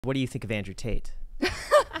What do you think of Andrew Tate?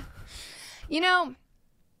 You know,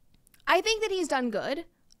 I think that he's done good.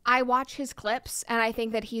 I watch his clips and I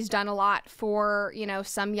think that he's done a lot for, you know,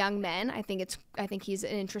 some young men. I think he's an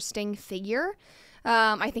interesting figure.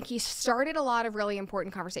 I think he started a lot of really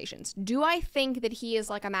important conversations. Do I think that he is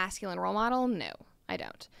like a masculine role model? No, I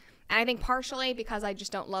don't. And I think partially because I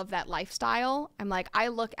just don't love that lifestyle. I'm like, I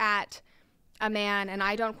look at a man and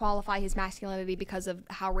I don't qualify his masculinity because of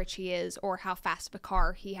how rich he is or how fast of a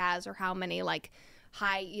car he has or how many like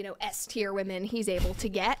high, you know, S-tier women he's able to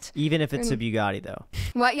get. Even if it's a Bugatti, though.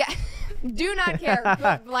 Well, yeah, do not care.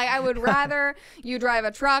 But, like, I would rather you drive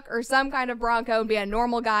a truck or some kind of Bronco and be a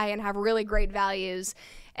normal guy and have really great values.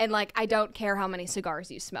 And, like, I don't care how many cigars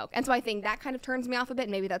you smoke. And so I think that kind of turns me off a bit.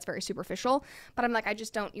 Maybe that's very superficial. But I'm like, I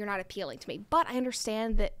just don't, you're not appealing to me. But I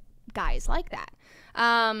understand that guys like that.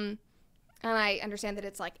 And I understand that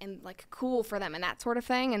it's, like, cool for them and that sort of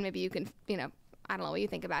thing. And maybe you can, you know, I don't know what you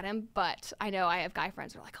think about him, but I know I have guy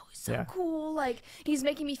friends who are like, oh, he's so cool. Like, he's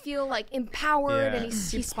making me feel, like, empowered, and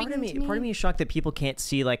he's speaking to me. Part of me is shocked that people can't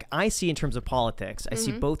see, like, I see in terms of politics, I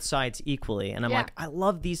see both sides equally, and I'm like, I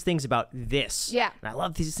love these things about this, and I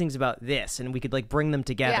love these things about this, and we could, like, bring them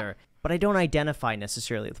together. But I don't identify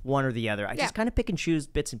necessarily with one or the other. I just kind of pick and choose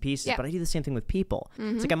bits and pieces, but I do the same thing with people.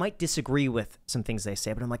 It's like I might disagree with some things they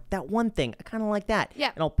say, but I'm like, that one thing, I kind of like that.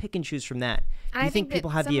 And I'll pick and choose from that. Do you think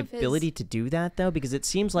people have the ability to do that, though? Because it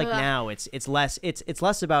seems like now it's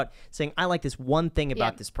less about saying, I like this one thing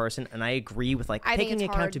about this person, and I agree with, like, taking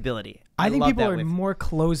accountability. I think people are more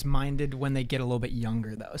close-minded when they get a little bit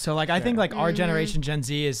younger, though. So, like, I think, like, our generation, Gen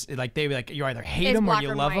Z, is, like, they be like, you either hate them or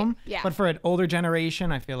you love them. But for an older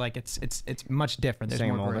generation, I feel like it's much different. There's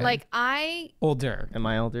more like older. Am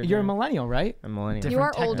I older? You're a millennial, right? I'm a millennial. You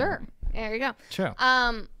are older. There you go. True.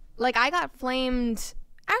 Like, I got flamed.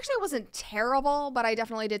 Actually, it wasn't terrible, but I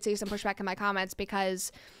definitely did see some pushback in my comments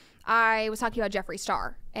because I was talking about Jeffree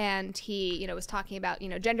Star, and he, you know, was talking about, you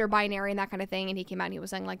know, gender binary and that kind of thing, and he came out and he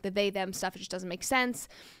was saying, like, the they them stuff, it just doesn't make sense.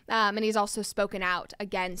 And he's also spoken out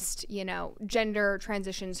against, you know, gender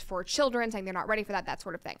transitions for children, saying they're not ready for that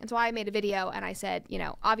sort of thing. And so I made a video and I said, you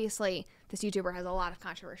know, obviously this YouTuber has a lot of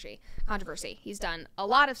controversy. He's done a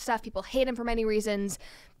lot of stuff. People hate him for many reasons.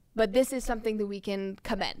 But this is something that we can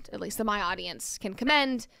commend, at least that my audience can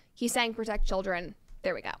commend. He's saying protect children.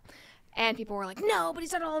 There we go. And people were like, no, but he's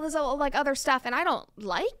done all this like other stuff. And I don't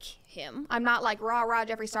like him. I'm not like, rah,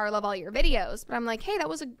 Jeffree Star, I love all your videos. But I'm like, hey, that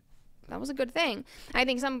was a good thing. I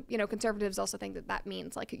think some, you know, conservatives also think that that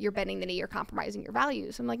means like you're bending the knee, you're compromising your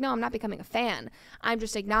values. I'm like, no, I'm not becoming a fan. I'm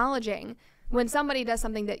just acknowledging when somebody does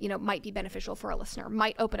something that, you know, might be beneficial for a listener,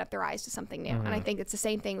 might open up their eyes to something new. And I think it's the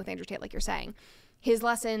same thing with Andrew Tate, like you're saying. His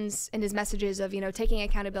lessons and his messages of, you know, taking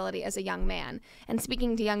accountability as a young man and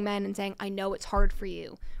speaking to young men and saying, I know it's hard for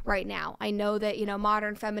you right now. I know that, you know,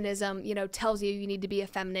 modern feminism, you know, tells you need to be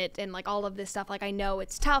effeminate and like all of this stuff. Like, I know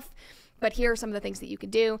it's tough, but here are some of the things that you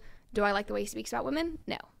could do. Do I like the way he speaks about women?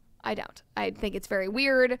 No, I don't. I think it's very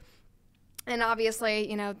weird. And obviously,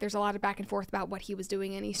 you know, there's a lot of back and forth about what he was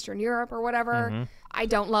doing in Eastern Europe or whatever. I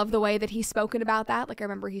don't love the way that he's spoken about that. Like, I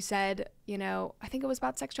remember he said, you know, I think it was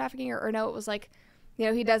about sex trafficking or no, it was like, you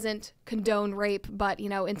know, he doesn't condone rape, but, you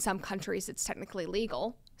know, in some countries it's technically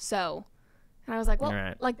legal. So, and I was like,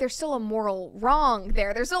 well, like, there's still a moral wrong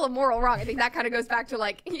there. There's still a moral wrong. I think that kind of goes back to,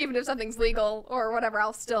 like, even if something's legal or whatever,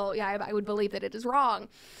 I'll still, I would believe that it is wrong.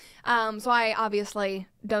 So I obviously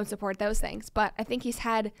don't support those things. But I think he's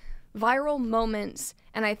had viral moments,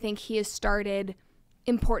 and I think he has started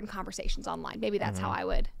important conversations online. Maybe that's how I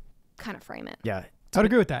would kind of frame it. Yeah. I would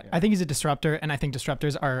agree with that. I think he's a disruptor, and I think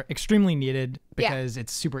disruptors are extremely needed because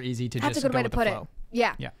it's super easy to that's just a good go way to with put the flow.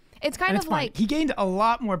 it. Yeah. It's kind of like he gained a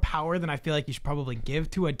lot more power than I feel like you should probably give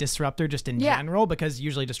to a disruptor just in general, because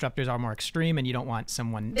usually disruptors are more extreme and you don't want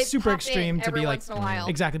someone super extreme to be like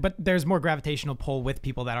exactly, but there's more gravitational pull with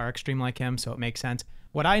people that are extreme like him, so it makes sense.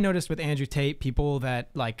 What I noticed with Andrew Tate, people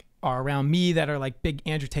that like are around me that are like big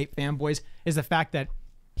Andrew Tate fanboys, is the fact that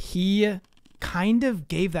he kind of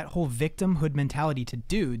gave that whole victimhood mentality to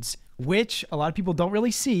dudes, which a lot of people don't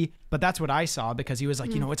really see, but that's what I saw, because he was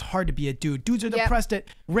like, you know, it's hard to be a dude. Dudes are depressed at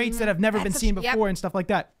rates that have never been seen before and stuff like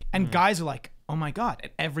that. And guys are like, oh my God.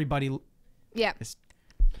 And everybody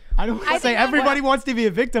I don't want to say everybody wants to be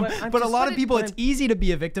a victim, but a lot of people, it's easy to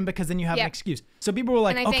be a victim because then you have an excuse. So people were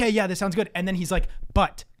like, okay, yeah, this sounds good. And then he's like,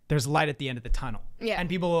 but there's light at the end of the tunnel. And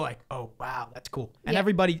people were like, oh, wow, that's cool. And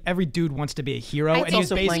every dude wants to be a hero. And he's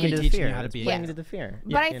basically teaching you how to be a hero.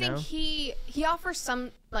 But I think he offers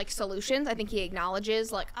some like solutions. I think he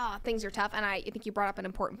acknowledges like, things are tough. And I think you brought up an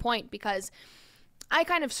important point, because I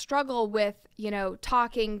kind of struggle with, you know,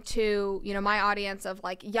 talking to, you know, my audience of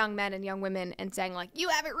like young men and young women and saying like, you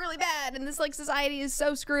have it really bad and this like society is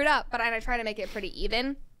so screwed up. But I try to make it pretty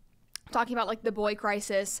even. Talking about like the boy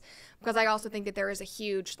crisis, because I also think that there is a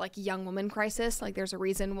huge like young woman crisis. Like there's a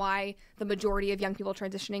reason why the majority of young people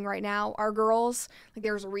transitioning right now are girls. Like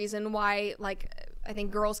there's a reason why like I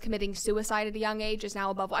think girls committing suicide at a young age is now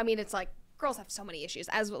above. I mean, it's like girls have so many issues.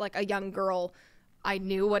 As like a young girl, I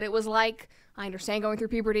knew what it was like. I understand going through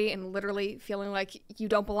puberty and literally feeling like you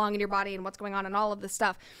don't belong in your body and what's going on and all of this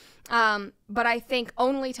stuff. But I think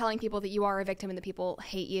only telling people that you are a victim and that people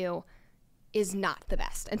hate you is not the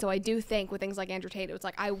best. And so I do think with things like Andrew Tate, it was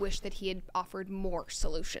like, I wish that he had offered more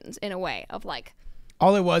solutions in a way of like,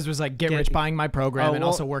 all it was like get rich buying my program and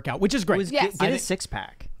also work out, which is great. Get a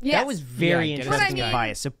six-pack. Yes. That was very interesting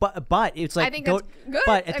advice. But it's like, I think that's good.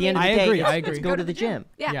 But at the end of the day, I agree. Let's go to the gym.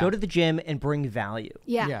 Yeah. Go to the gym and bring value.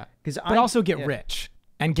 Yeah. But also get rich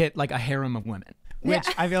and get like a harem of women. Which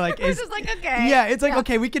I feel like is like, okay. Yeah, it's like,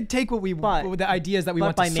 okay, we could take what we want, the ideas that we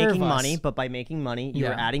want to serve us. But by making money,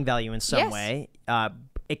 you're adding value in some way.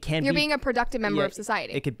 It can you're being a productive member of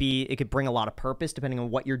society. It could bring a lot of purpose depending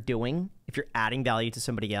on what you're doing. If you're adding value to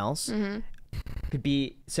somebody else, it could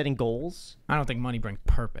be setting goals. I don't think money brings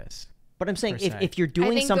purpose. But I'm saying if you're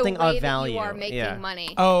doing something of value, you are making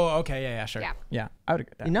money. Oh, okay, yeah, sure, yeah, I would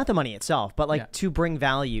agree with that. Not the money itself, but like to bring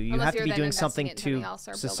value, you have to be doing something to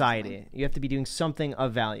society. You have to be doing something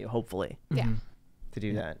of value, hopefully. To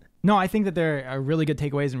do that. No, I think that there are really good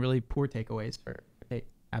takeaways and really poor takeaways for TATE.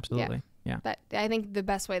 Absolutely. Yeah. But I think the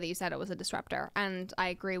best way that you said it was a disruptor, and I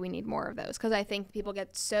agree we need more of those, because I think people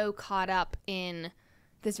get so caught up in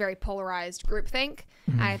this very polarized groupthink.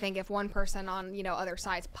 And I think if one person on, you know, other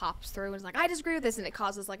sides pops through and is like, I disagree with this, and it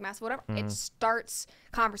causes like massive whatever, it starts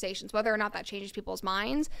conversations, whether or not that changes people's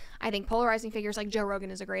minds. I think polarizing figures like Joe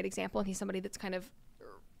Rogan is a great example, and he's somebody that's kind of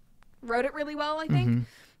wrote it really well, I think.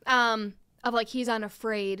 Of like, he's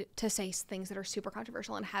unafraid to say things that are super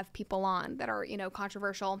controversial and have people on that are, you know,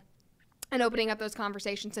 controversial, and opening up those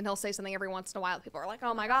conversations. And he'll say something every once in a while that people are like,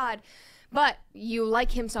 oh my God. But you like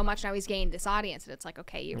him so much now, he's gained this audience, and it's like,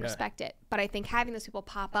 okay, you respect it. But I think having those people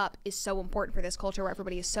pop up is so important for this culture where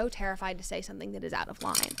everybody is so terrified to say something that is out of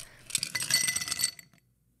line.